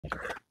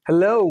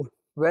Hello,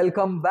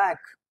 welcome back.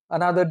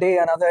 Another day,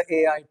 another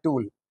AI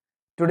tool.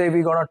 Today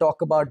we're going to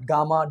talk about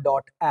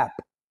Gamma.app,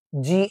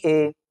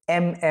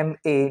 Gamma.app,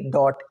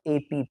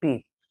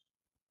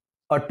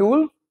 a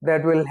tool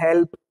that will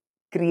help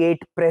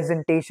create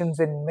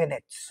presentations in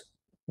minutes.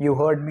 You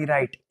heard me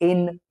right,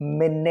 in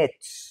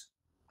minutes.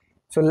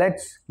 So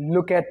let's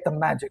look at the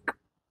magic.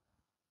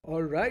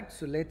 All right,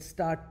 so let's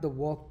start the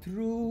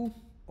walkthrough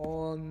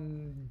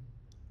on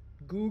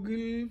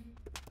Google.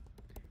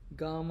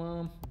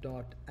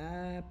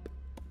 Gamma.app,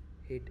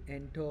 hit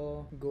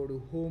enter, go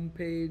to home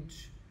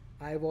page.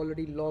 I've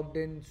already logged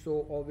in,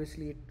 so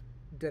obviously it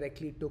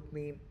directly took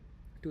me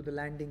to the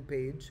landing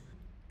page.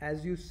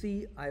 As you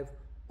see, I've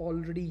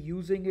already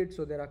using it,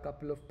 so there are a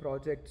couple of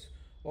projects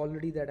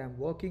already that I'm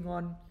working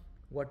on.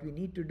 What we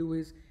need to do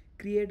is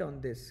create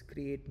on this,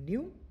 create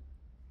new.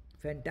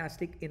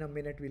 Fantastic, in a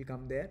minute we'll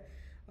come there.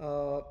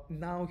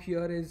 Now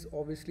here is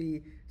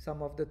obviously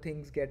some of the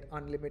things get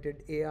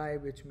unlimited AI,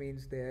 which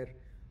means their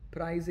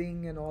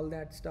pricing and all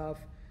that stuff.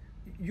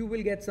 You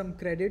will get some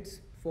credits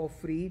for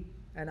free,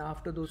 and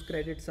after those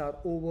credits are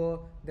over,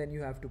 then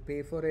you have to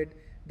pay for it.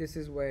 This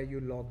is where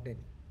you logged in.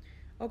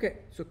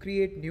 Okay, so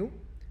create new.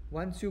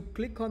 Once you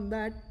click on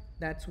that,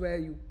 that's where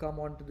you come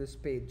onto this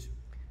page.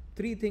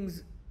 Three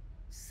things,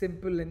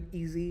 simple and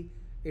easy.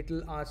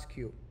 It'll ask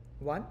you.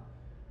 One,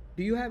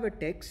 do you have a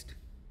text?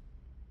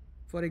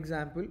 For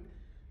example,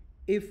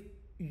 if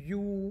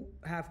you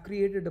have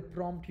created a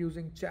prompt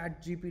using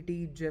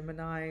ChatGPT,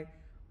 Gemini,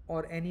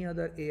 or any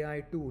other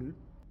AI tool,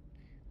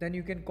 then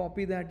you can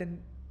copy that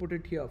and put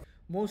it here.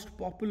 Most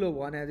popular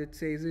one, as it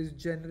says, is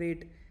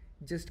generate,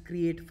 just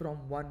create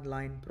from one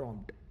line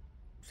prompt.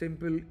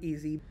 Simple,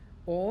 easy.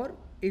 Or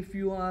if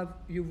you've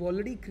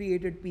already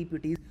created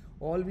PPTs,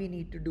 all we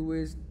need to do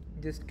is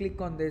just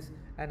click on this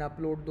and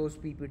upload those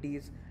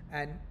PPTs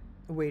and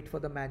wait for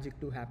the magic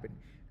to happen.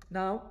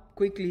 Now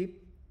quickly,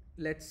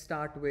 let's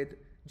start with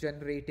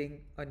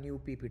generating a new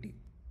PPT.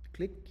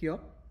 Click here.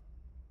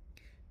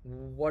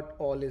 What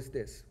all is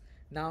this?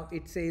 Now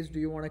it says,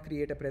 do you want to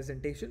create a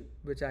presentation?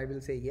 Which I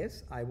will say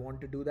yes, I want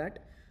to do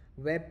that.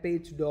 Web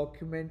page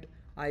document,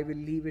 I will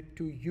leave it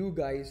to you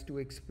guys to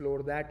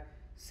explore that.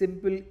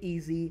 Simple,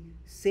 easy,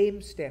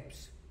 same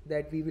steps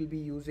that we will be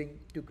using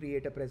to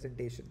create a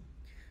presentation.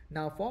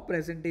 Now for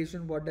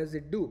presentation, what does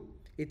it do?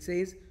 It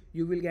says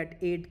you will get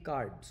 8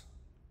 cards.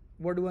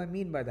 What do I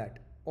mean by that?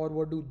 Or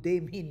what do they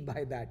mean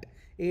by that?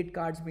 8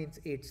 cards means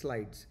 8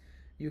 slides.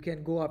 You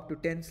can go up to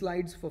 10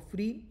 slides for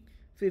free.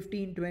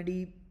 15,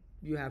 20,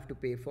 you have to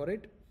pay for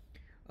it.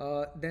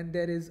 Then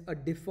there is a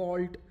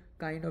default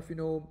kind of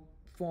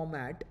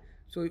format.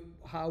 So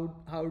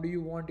how do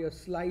you want your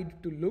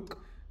slide to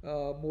look?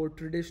 More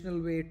traditional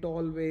way,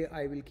 tall way,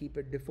 I will keep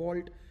it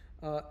default.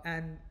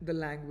 And the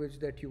language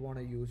that you want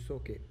to use.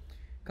 Okay,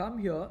 come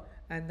here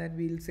and then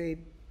we'll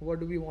say, what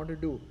do we want to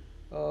do?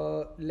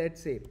 Let's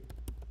say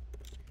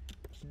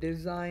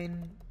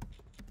design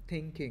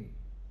thinking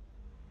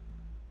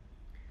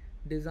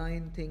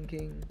design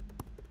thinking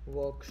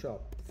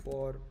workshop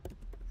for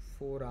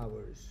 4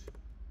 hours.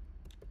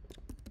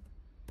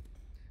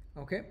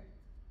 Okay,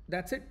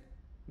 that's it.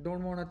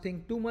 Don't want to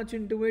think too much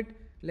into it.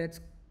 Let's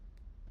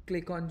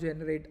click on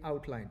generate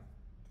outline.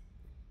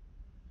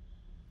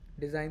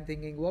 Design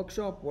thinking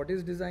workshop. What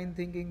is design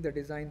thinking? The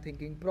design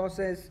thinking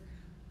process,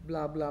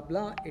 blah blah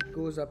blah. It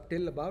goes up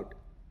till about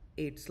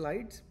 8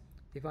 slides.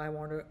 If I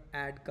want to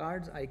add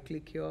cards, I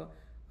click here.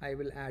 I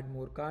will add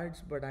more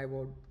cards, but I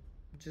will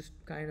just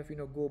kind of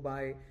go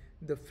by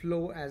the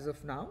flow as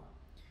of now.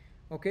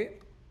 Okay,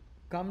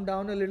 come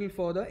down a little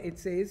further. It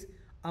says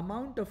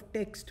amount of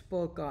text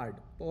per card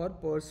or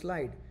per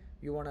slide.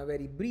 You want a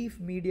very brief,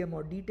 medium,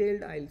 or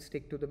detailed? I'll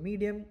stick to the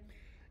medium.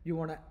 You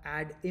want to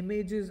add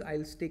images?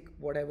 I'll stick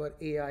whatever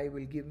AI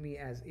will give me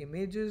as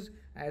images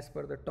as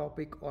per the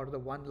topic or the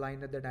one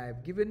liner that I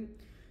have given.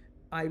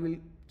 I will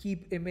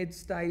keep image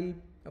style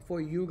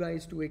for you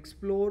guys to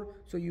explore,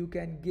 so you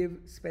can give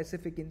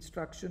specific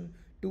instruction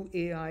to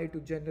AI to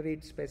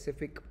generate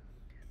specific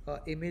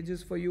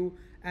images for you.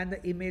 And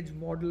the image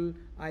model,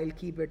 I'll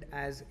keep it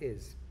as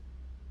is.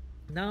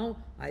 Now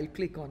I'll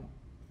click on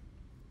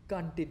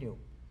continue.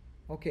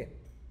 Okay,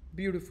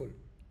 beautiful.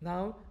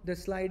 Now the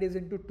slide is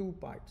into 2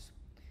 parts.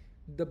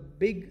 The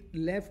big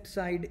left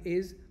side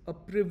is a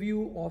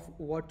preview of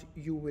what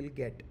you will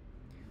get.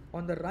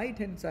 On the right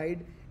hand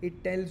side,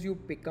 it tells you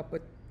pick up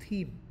a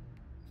theme.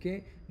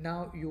 Okay,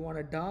 now you want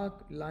a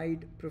dark,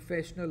 light,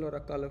 professional, or a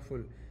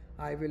colorful.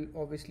 I will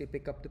obviously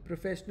pick up the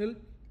professional,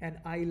 and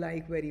I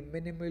like very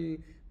minimal,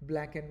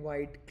 black and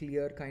white,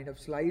 clear kind of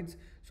slides.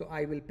 So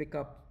I will pick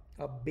up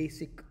a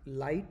basic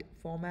light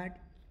format.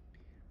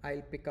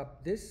 I'll pick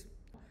up this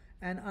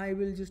and I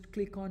will just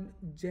click on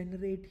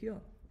generate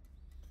here.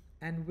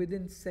 And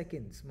within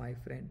seconds, my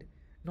friend,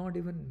 not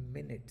even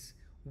minutes,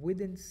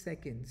 within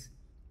seconds,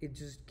 it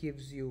just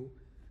gives you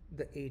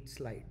the 8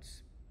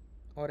 slides,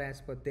 or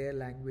as per their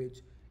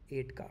language,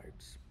 8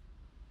 cards.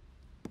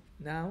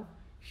 Now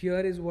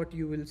here is what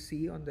you will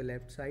see on the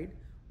left side,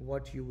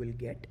 what you will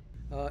get.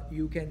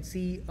 You can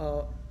see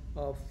a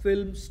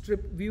film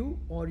strip view,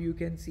 or you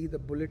can see the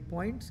bullet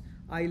points.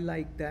 I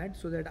like that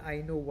so that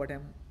I know what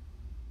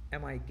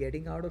am I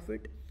getting out of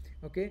it.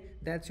 Okay,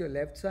 that's your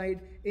left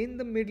side. In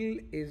the middle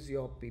is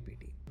your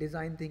PPT.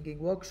 Design thinking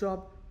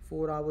workshop,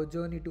 4-hour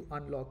journey to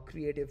unlock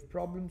creative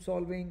problem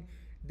solving.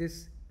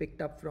 This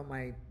picked up from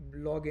my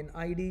login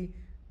ID.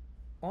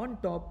 On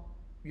top,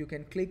 you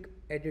can click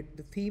edit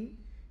the theme.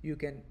 You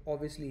can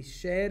obviously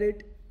share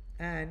it,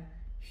 and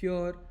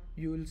here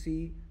you will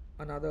see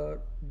another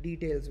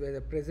details where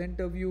the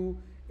presenter view.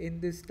 In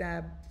this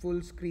tab,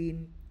 full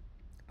screen,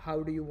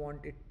 how do you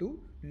want it to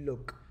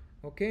look.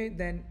 Okay,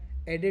 then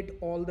edit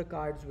all the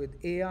cards with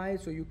AI,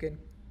 so you can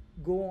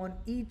go on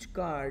each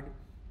card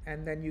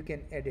and then you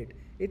can edit.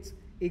 It's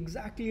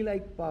exactly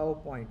like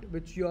PowerPoint,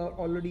 which you are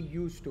already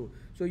used to.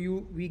 So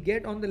we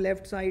get on the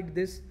left side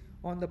this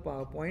on the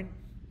PowerPoint,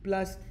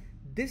 plus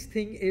this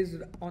thing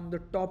is on the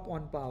top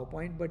on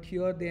PowerPoint, but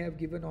here they have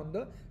given on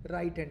the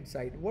right hand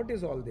side. What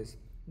is all this?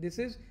 This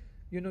is,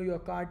 your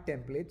card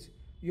templates,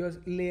 your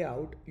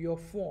layout, your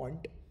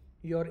font,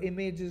 your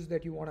images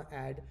that you want to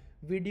add,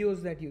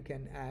 videos that you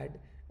can add.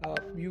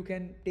 You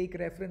can take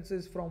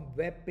references from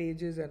web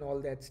pages and all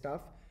that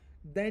stuff.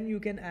 Then you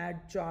can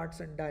add charts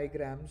and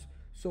diagrams,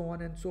 so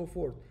on and so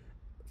forth.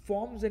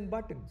 Forms and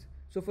buttons.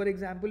 So for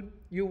example,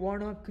 you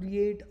want to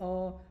create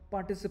a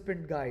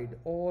participant guide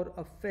or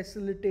a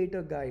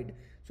facilitator guide.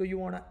 So you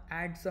want to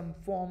add some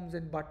forms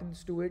and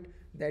buttons to it,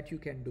 that you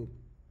can do.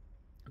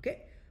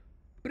 Okay,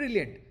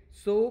 brilliant.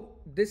 So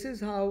this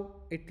is how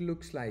it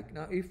looks like.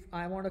 Now if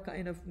I want to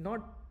kind of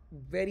not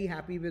very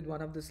happy with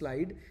one of the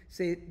slide,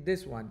 say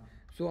this one,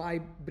 so I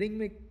bring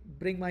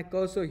my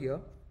cursor here,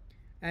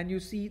 and you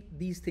see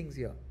these things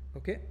here.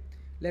 Okay,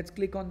 let's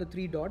click on the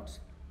three dots.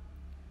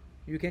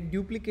 You can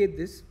duplicate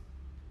this,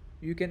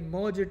 you can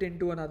merge it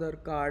into another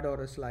card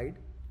or a slide,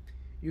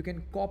 you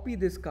can copy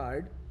this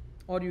card,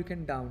 or you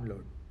can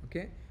download.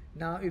 Okay,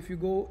 now if you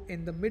go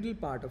in the middle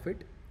part of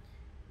it,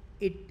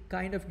 it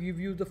kind of gives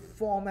you the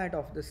format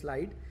of the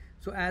slide.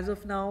 So as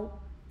of now,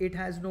 it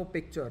has no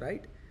picture,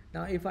 right?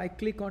 Now if I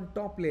click on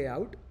top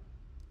layout,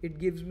 it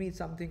gives me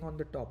something on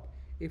the top.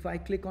 If I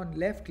click on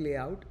left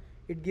layout,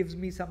 it gives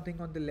me something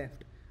on the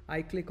left.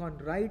 I click on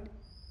right.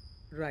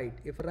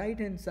 If right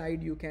hand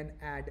side, you can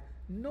add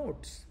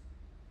notes.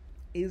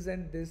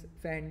 Isn't this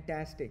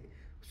fantastic?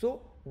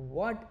 So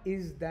what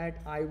is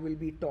that I will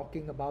be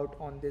talking about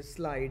on this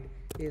slide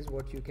is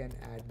what you can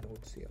add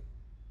notes here.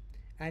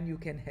 And you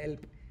can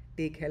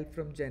take help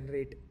from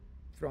generate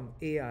from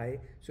AI.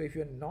 So if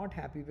you're not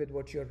happy with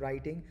what you're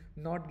writing,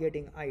 not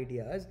getting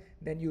ideas,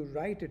 then you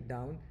write it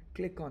down,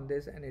 click on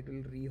this, and it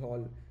will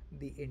rehaul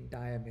the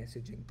entire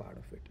messaging part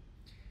of it.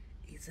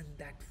 Isn't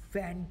that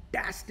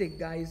fantastic,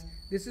 guys?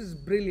 This is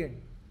brilliant.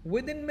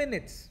 Within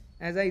minutes,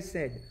 as I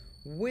said,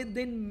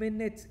 within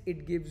minutes,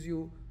 it gives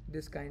you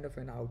this kind of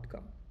an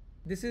outcome.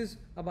 This is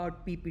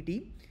about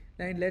PPT.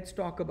 Now let's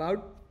talk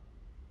about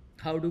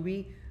how do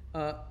we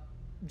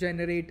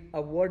generate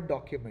a Word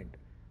document.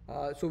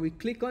 So we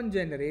click on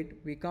generate,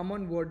 we come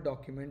on Word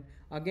document.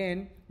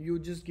 Again, you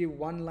just give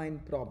one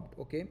line prompt.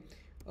 Okay,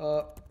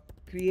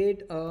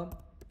 create a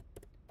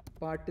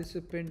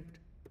participant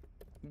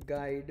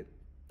guide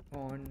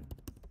on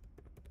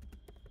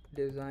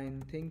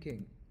design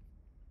thinking.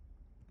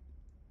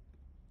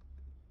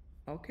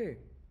 Okay,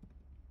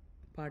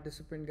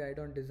 participant guide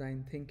on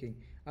design thinking.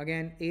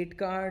 Again, 8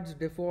 cards,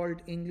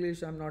 default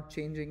English, I'm not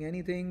changing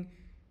anything.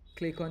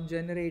 Click on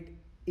generate.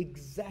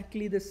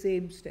 Exactly the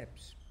same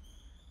steps,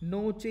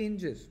 no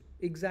changes,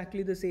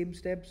 exactly the same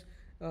steps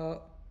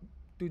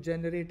to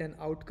generate an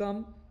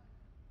outcome.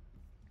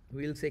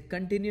 We'll say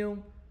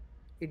continue.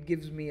 It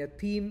gives me a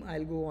theme.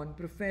 I'll go on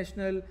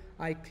professional.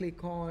 I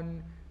click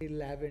on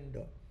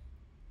lavender.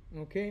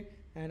 Okay,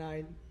 and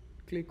I'll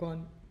click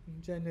on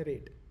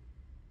generate.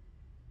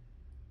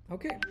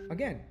 Okay,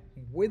 again,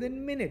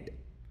 within minute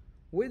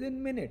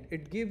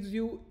it gives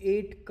you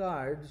 8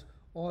 cards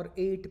or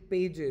 8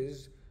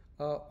 pages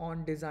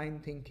on design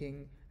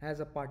thinking as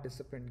a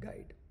participant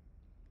guide.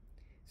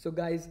 So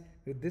guys,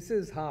 this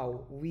is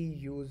how we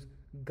use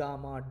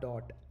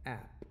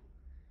Gamma.app.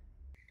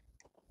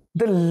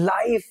 The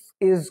life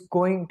is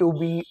going to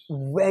be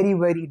very,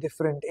 very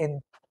different in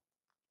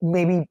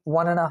maybe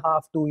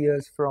 1.5, 2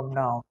 years from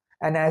now.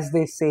 And as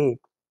they say,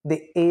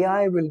 the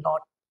AI will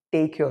not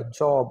take your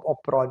job or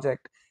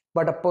project,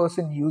 but a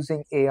person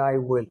using AI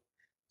will.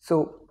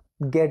 So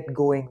get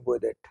going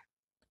with it.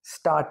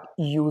 Start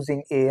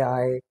using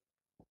AI,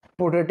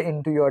 put it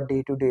into your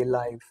day-to-day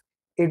life.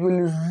 It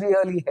will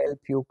really help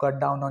you cut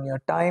down on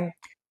your time,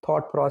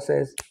 thought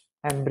process,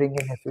 and bring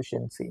in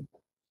efficiency.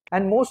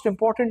 And most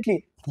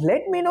importantly,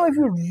 let me know if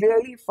you're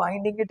really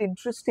finding it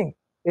interesting,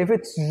 if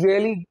it's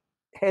really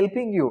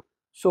helping you.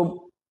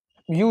 So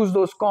use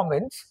those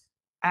comments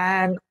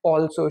and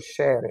also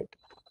share it.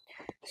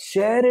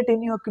 Share it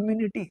in your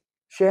community.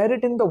 Share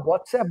it in the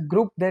WhatsApp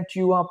group that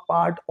you are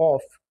part of,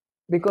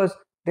 because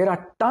there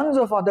are tons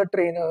of other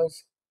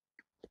trainers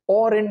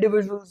or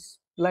individuals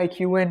like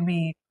you and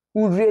me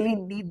who really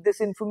need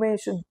this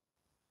information.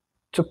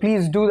 So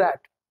please do that.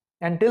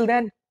 Until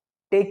then,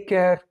 Take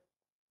care.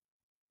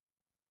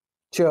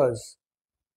 Cheers.